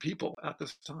intelligent people at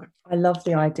this time. I love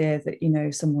the idea that,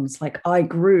 someone's like, I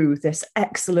grew this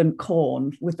excellent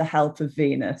corn with the help of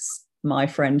Venus, my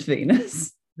friend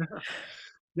Venus.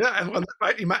 Yeah,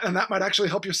 and that might actually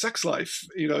help your sex life,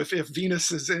 if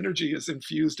Venus's energy is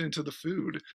infused into the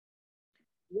food.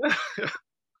 Yeah.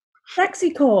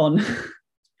 Sexy corn.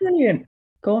 Brilliant.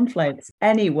 Cornflakes.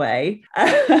 Anyway,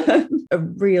 a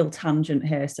real tangent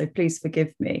here, so please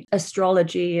forgive me.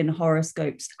 Astrology and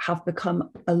horoscopes have become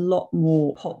a lot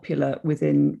more popular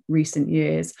within recent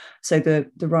years. So the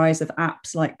rise of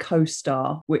apps like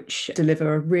CoStar, which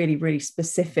deliver a really, really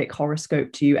specific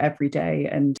horoscope to you every day.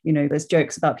 And, there's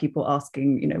jokes about people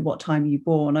asking, what time are you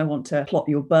born? I want to plot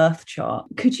your birth chart.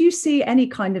 Could you see any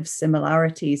kind of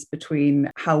similarities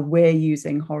between how we're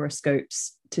using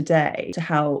horoscopes today to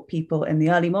how people in the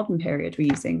early modern period were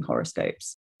using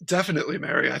horoscopes? Definitely,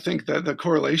 Mary. I think that the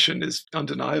correlation is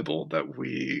undeniable, that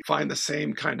we find the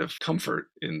same kind of comfort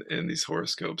in these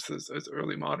horoscopes as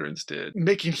early moderns did.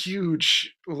 Making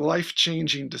huge,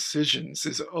 life-changing decisions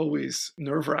is always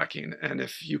nerve-wracking. And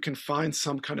if you can find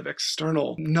some kind of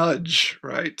external nudge,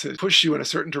 right, to push you in a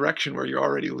certain direction where you're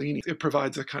already leaning, it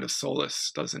provides a kind of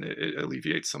solace, doesn't it? It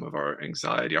alleviates some of our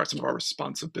anxiety, some of our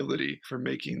responsibility for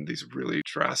making these really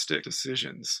drastic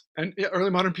decisions. And early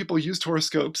modern people used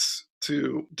horoscopes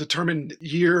to determine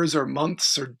years or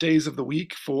months or days of the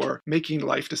week for making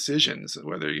life decisions,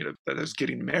 whether, that is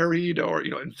getting married or,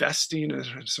 investing in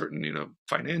a certain,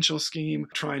 financial scheme,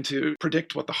 trying to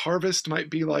predict what the harvest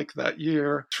might be like that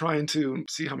year, trying to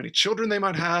see how many children they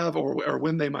might have or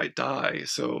when they might die.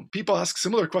 So people ask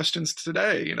similar questions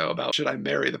today, about should I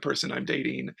marry the person I'm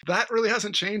dating? That really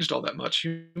hasn't changed all that much.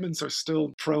 Humans are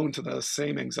still prone to the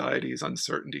same anxieties,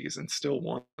 uncertainties, and still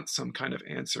want some kind of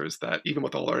answers that, even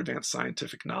with all our advanced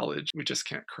scientific knowledge, we just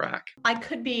can't crack. I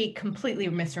could be completely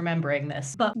misremembering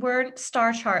this, but were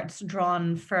star charts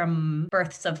drawn from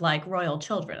births of royal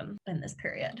children in this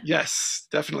period? Yes,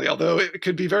 definitely. Although it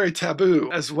could be very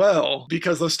taboo as well,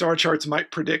 because those star charts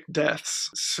might predict deaths.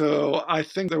 So I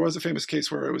think there was a famous case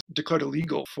where it was declared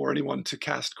illegal for anyone to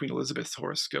cast Queen Elizabeth's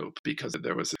horoscope because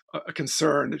there was a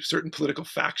concern that certain political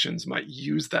factions might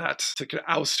use that to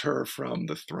oust her from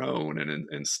the throne and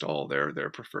install their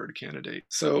preferred candidate.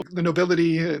 So the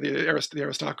nobility, the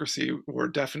aristocracy were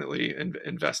definitely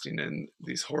investing in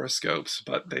these horoscopes,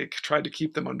 but they tried to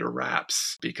keep them under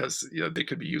wraps because they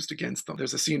could be used against them.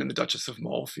 There's a scene in The Duchess of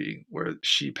Malfi where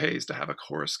she pays to have a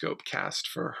horoscope cast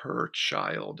for her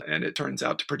child, and it turns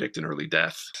out to predict an early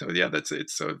death. So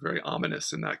it's very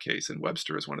ominous in that case. And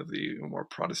Webster is one of the more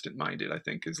Protestant-minded, I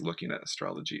think, is looking at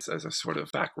astrology as a sort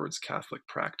of backwards Catholic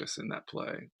practice in that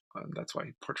play. And that's why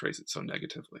he portrays it so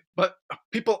negatively. But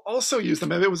people also use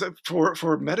them, and it was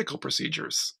for medical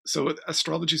procedures. So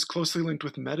astrology is closely linked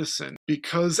with medicine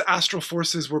because astral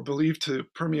forces were believed to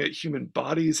permeate human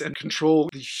bodies and control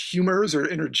the humors or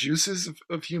inner juices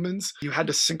of humans. You had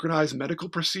to synchronize medical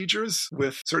procedures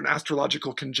with certain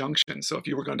astrological conjunctions. So if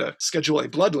you were going to schedule a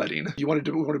bloodletting, you wanted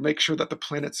to make sure that the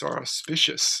planets are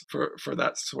auspicious for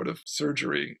that sort of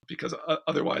surgery, because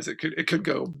otherwise it could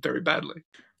go very badly.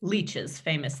 Leech is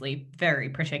famously very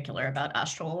particular about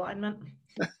astral alignment.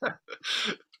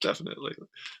 Definitely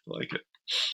like it.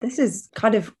 This is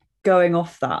kind of going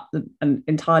off that and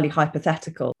entirely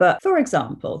hypothetical. But for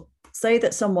example, say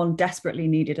that someone desperately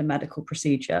needed a medical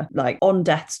procedure, like on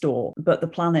death's door, but the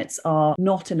planets are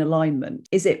not in alignment.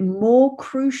 Is it more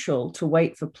crucial to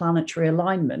wait for planetary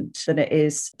alignment than it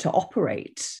is to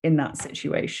operate in that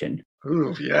situation?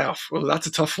 Ooh, yeah. Well, that's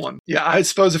a tough one. Yeah, I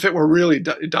suppose if it were really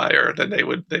dire, then they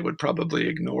would probably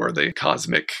ignore the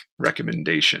cosmic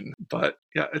recommendation. But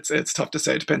yeah, it's tough to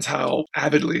say. It depends how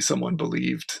avidly someone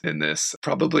believed in this.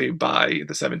 Probably by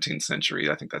the 17th century,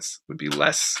 I think would be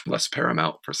less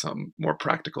paramount for some more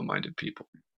practical-minded people.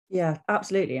 Yeah,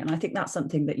 absolutely. And I think that's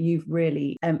something that you've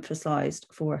really emphasized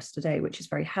for us today, which is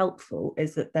very helpful,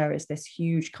 is that there is this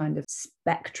huge kind of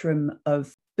spectrum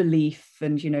of belief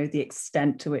and, you know, the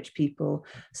extent to which people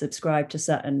subscribe to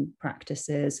certain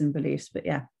practices and beliefs. But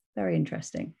yeah, very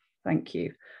interesting. Thank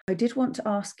you. I did want to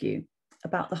ask you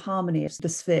about the harmony of the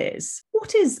spheres.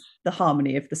 What is the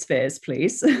harmony of the spheres,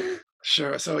 please?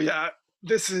 Sure. So yeah,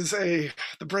 this is the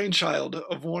brainchild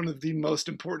of one of the most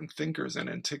important thinkers in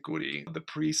antiquity, the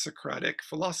pre-Socratic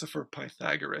philosopher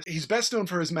Pythagoras. He's best known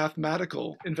for his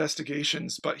mathematical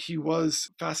investigations, but he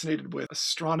was fascinated with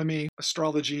astronomy,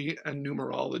 astrology, and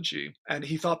numerology, and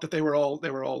he thought that they were all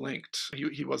linked.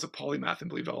 He was a polymath and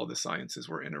believed all the sciences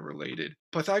were interrelated.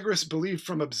 Pythagoras believed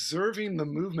from observing the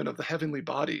movement of the heavenly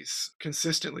bodies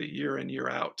consistently year in, year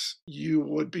out, you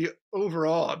would be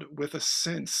overawed with a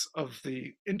sense of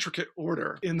the intricate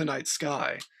order in the night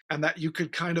sky, and that you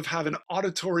could kind of have an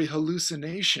auditory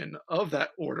hallucination of that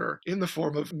order in the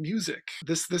form of music.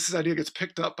 This idea gets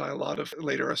picked up by a lot of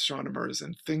later astronomers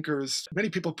and thinkers. Many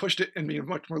people pushed it in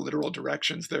much more literal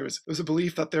directions. There was a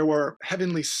belief that there were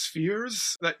heavenly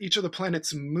spheres, that each of the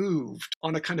planets moved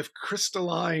on a kind of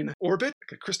crystalline orbit,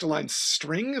 like a crystalline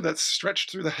string that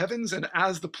stretched through the heavens, and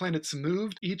as the planets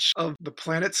moved, each of the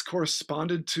planets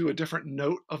corresponded to a different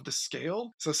note of the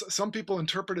scale. So some people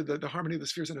interpreted the harmony of the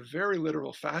spheres in a very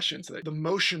literal fashion, so that the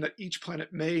motion that each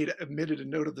planet made emitted a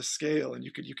note of the scale, and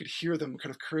you could hear them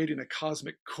kind of creating a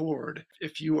cosmic chord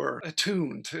if you were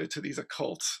attuned to these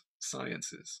occult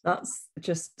sciences. That's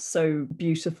just so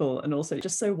beautiful and also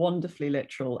just so wonderfully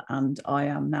literal. And I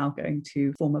am now going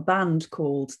to form a band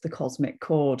called the Cosmic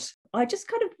Chord. I just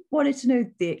kind of wanted to know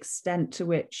the extent to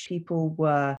which people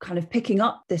were kind of picking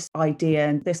up this idea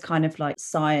and this kind of like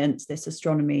science, this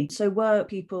astronomy. So were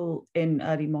people in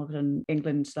early modern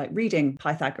England like reading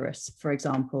Pythagoras, for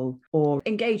example, or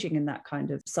engaging in that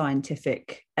kind of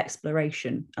scientific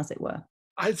exploration, as it were?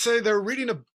 I'd say they're reading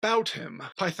about him.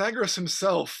 Pythagoras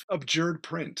himself abjured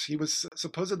print. He was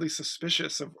supposedly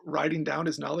suspicious of writing down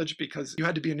his knowledge because you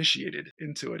had to be initiated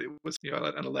into it. It was,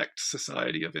 an elect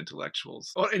society of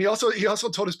intellectuals. Oh, and he also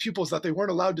told his pupils that they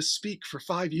weren't allowed to speak for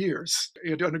 5 years.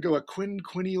 You had to undergo a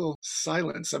quinquennial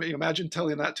silence. I mean, imagine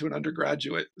telling that to an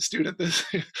undergraduate student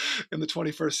in the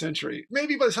 21st century.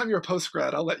 Maybe by the time you're a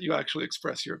postgrad, I'll let you actually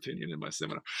express your opinion in my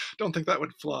seminar. Don't think that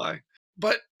would fly.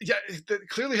 But yeah,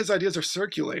 clearly his ideas are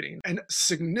circulating. And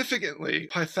significantly,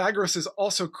 Pythagoras is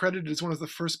also credited as one of the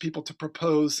first people to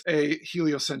propose a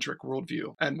heliocentric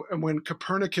worldview. And when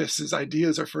Copernicus's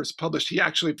ideas are first published, he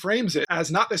actually frames it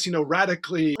as not this,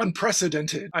 radically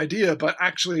unprecedented idea, but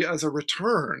actually as a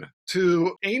return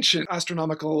to ancient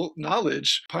astronomical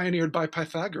knowledge pioneered by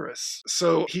Pythagoras.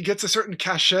 So he gets a certain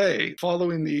cachet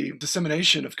following the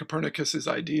dissemination of Copernicus's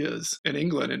ideas in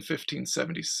England in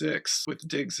 1576 with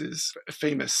Digges's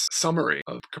famous summary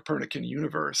of Copernican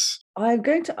universe. I'm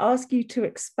going to ask you to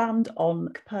expand on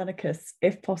Copernicus,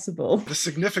 if possible. The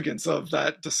significance of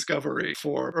that discovery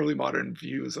for early modern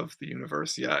views of the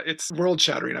universe, it's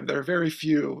world-shattering. I mean, there are very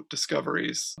few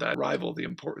discoveries that rival the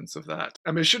importance of that.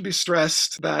 I mean, it should be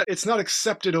stressed that it's not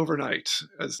accepted overnight,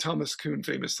 as Thomas Kuhn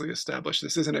famously established.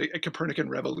 This isn't a Copernican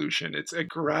revolution. It's a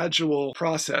gradual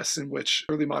process in which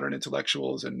early modern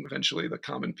intellectuals and eventually the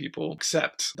common people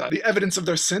accept that the evidence of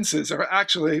their senses are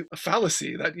actually a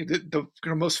fallacy, that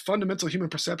the most fundamental fundamental human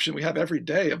perception we have every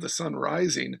day of the sun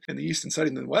rising in the east and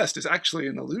setting in the west is actually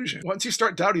an illusion. Once you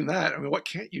start doubting that, I mean, what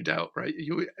can't you doubt, right?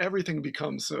 Everything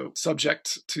becomes so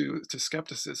subject to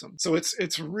skepticism. So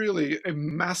it's really a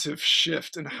massive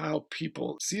shift in how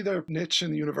people see their niche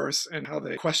in the universe and how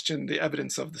they question the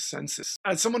evidence of the senses.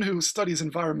 As someone who studies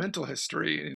environmental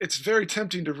history, it's very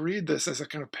tempting to read this as a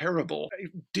kind of parable. A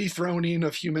dethroning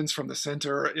of humans from the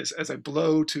center is as a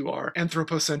blow to our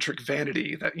anthropocentric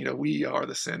vanity that, we are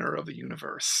the center of the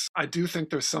universe. I do think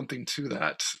there's something to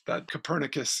that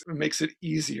Copernicus makes it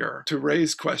easier to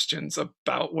raise questions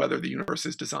about whether the universe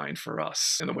is designed for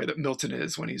us in the way that Milton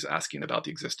is when he's asking about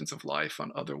the existence of life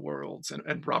on other worlds.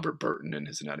 And Robert Burton in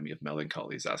his Anatomy of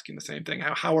Melancholy is asking the same thing.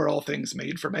 How are all things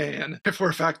made for man if we're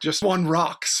in fact just one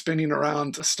rock spinning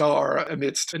around a star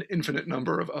amidst an infinite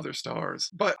number of other stars?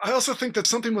 But I also think that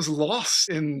something was lost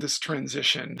in this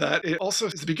transition, that it also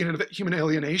is the beginning of human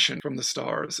alienation from the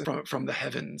stars, from the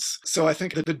heavens. So I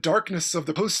think that the darkness of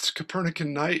the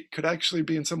post-Copernican night could actually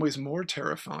be in some ways more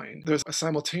terrifying. There's a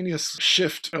simultaneous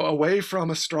shift away from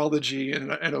astrology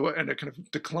and a kind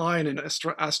of decline in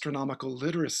astronomical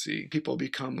literacy. People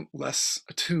become less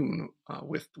attuned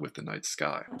with the night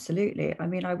sky. Absolutely. I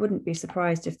mean, I wouldn't be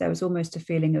surprised if there was almost a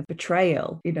feeling of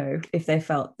betrayal, if they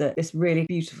felt that this really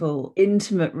beautiful,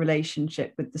 intimate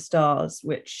relationship with the stars,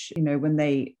 which, when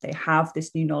they have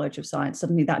this new knowledge of science,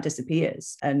 suddenly that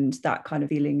disappears. And that kind of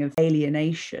feeling of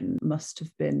alienation must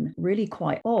have been really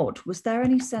quite odd. Was there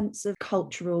any sense of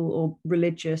cultural or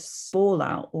religious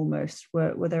fallout almost?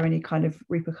 Were there any kind of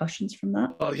repercussions from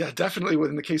that? Well, yeah, definitely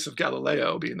within the case of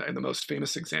Galileo being the most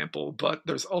famous example, but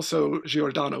there's also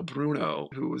Giordano Bruno,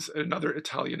 who was another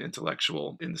Italian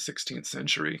intellectual in the 16th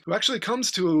century, who actually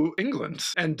comes to England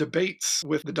and debates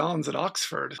with the Dons at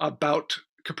Oxford about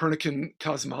Copernican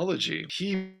cosmology.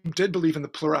 He did believe in the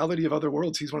plurality of other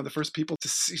worlds. He's one of the first people to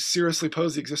seriously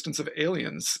pose the existence of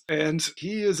aliens. And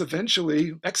he is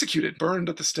eventually executed, burned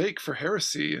at the stake for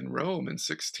heresy in Rome in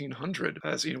 1600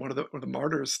 as one of the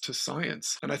martyrs to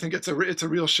science. And I think it's a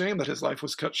real shame that his life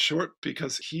was cut short,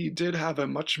 because he did have a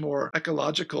much more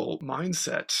ecological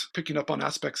mindset, picking up on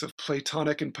aspects of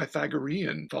Platonic and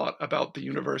Pythagorean thought about the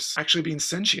universe actually being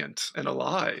sentient and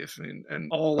alive, and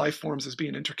all life forms as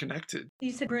being interconnected.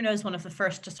 You said Bruno is one of the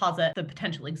first to posit the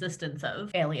potential existence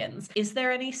of aliens. Is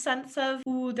there any sense of,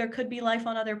 there could be life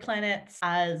on other planets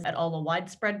as at all a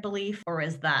widespread belief? Or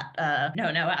is that, no,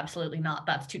 absolutely not.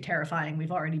 That's too terrifying.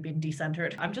 We've already been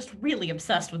decentered. I'm just really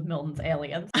obsessed with Milton's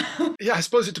aliens. Yeah, I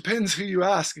suppose it depends who you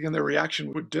ask. Again, their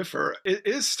reaction would differ. It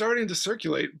is starting to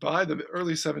circulate by the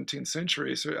early 17th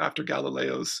century. So after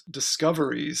Galileo's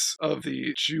discoveries of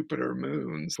the Jupiter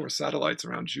moons, or satellites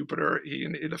around Jupiter,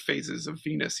 in the phases of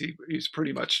Venus, he's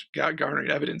pretty much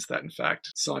garnering evidence that, in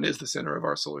fact, Sun is the center of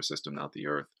our solar system, not the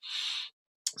Earth.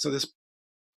 So this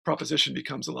proposition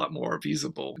becomes a lot more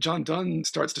feasible. John Donne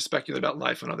starts to speculate about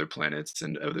life on other planets,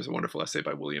 and there's a wonderful essay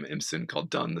by William Empson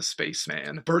called Donne the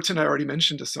Spaceman. Burton, I already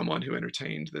mentioned, as someone who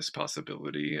entertained this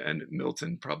possibility, and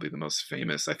Milton, probably the most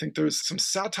famous. I think there's some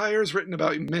satires written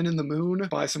about men in the moon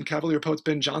by some Cavalier poets.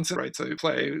 Ben Jonson writes a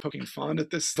play poking fun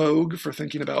at this vogue for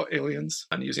thinking about aliens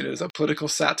and using it as a political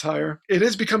satire. It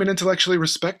is becoming intellectually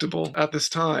respectable at this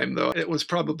time, though it was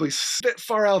probably a bit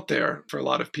far out there for a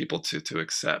lot of people to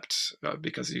accept,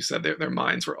 because you said their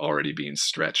minds were already being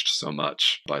stretched so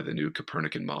much by the new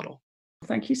Copernican model.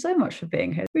 Thank you so much for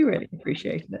being here. We really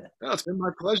appreciated it. Yeah, it's been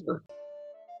my pleasure.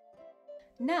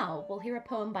 Now we'll hear a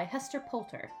poem by Hester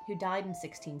Poulter, who died in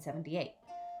 1678.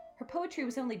 Her poetry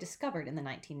was only discovered in the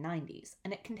 1990s,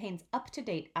 and it contains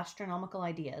up-to-date astronomical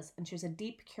ideas and shows a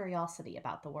deep curiosity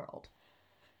about the world.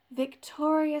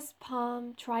 Victorious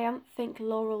palm, triumphant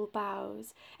laurel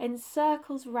boughs,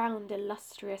 encircles round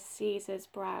illustrious Caesar's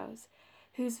brows,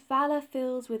 whose valour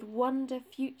fills with wonder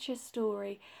future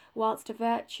story, whilst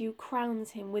virtue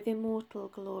crowns him with immortal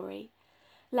glory.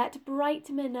 Let bright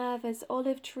Minerva's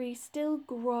olive tree still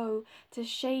grow to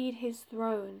shade his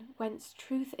throne, whence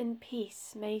truth and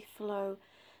peace may flow.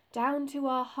 Down to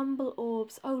our humble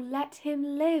orbs, oh let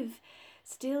him live,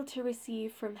 still to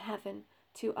receive from heaven,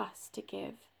 to us to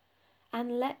give.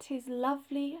 And let his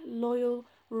lovely, loyal,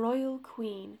 royal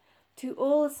queen, to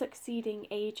all succeeding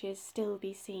ages still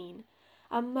be seen,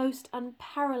 a most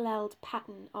unparalleled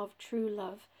pattern of true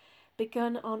love,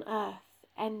 begun on earth,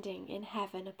 ending in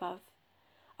heaven above.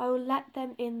 Oh, let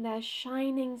them in their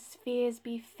shining spheres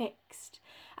be fixed,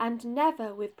 and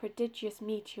never with prodigious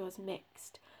meteors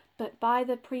mixed, but by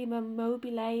the primum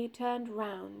mobile turned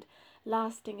round,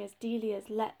 lasting as Delia's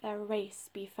let their race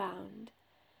be found.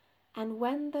 And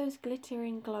when those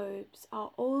glittering globes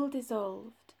are all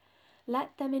dissolved,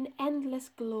 let them in endless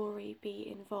glory be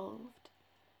involved,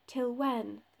 till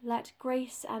when, let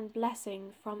grace and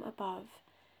blessing from above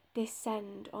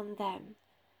descend on them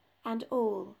and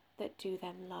all that do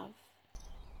them love.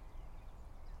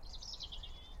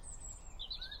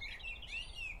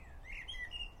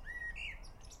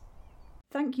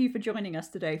 Thank you for joining us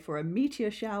today for a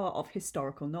meteor shower of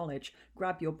historical knowledge.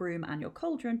 Grab your broom and your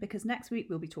cauldron because next week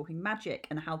we'll be talking magic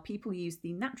and how people use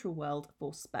the natural world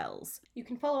for spells. You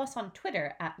can follow us on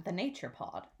Twitter at The Nature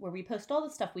Pod, where we post all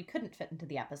the stuff we couldn't fit into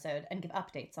the episode and give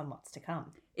updates on what's to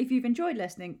come. If you've enjoyed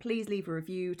listening, please leave a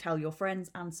review, tell your friends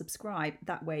and subscribe.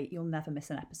 That way you'll never miss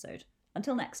an episode.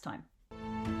 Until next time.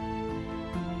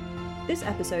 This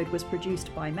episode was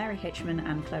produced by Mary Hitchman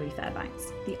and Chloe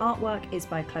Fairbanks. The artwork is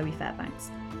by Chloe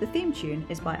Fairbanks. The theme tune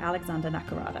is by Alexander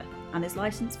Nakarada and is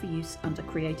licensed for use under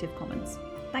Creative Commons.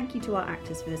 Thank you to our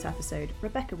actors for this episode,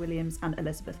 Rebecca Williams and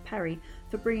Elizabeth Perry,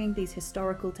 for bringing these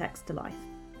historical texts to life.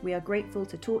 We are grateful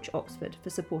to Torch Oxford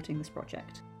for supporting this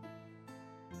project.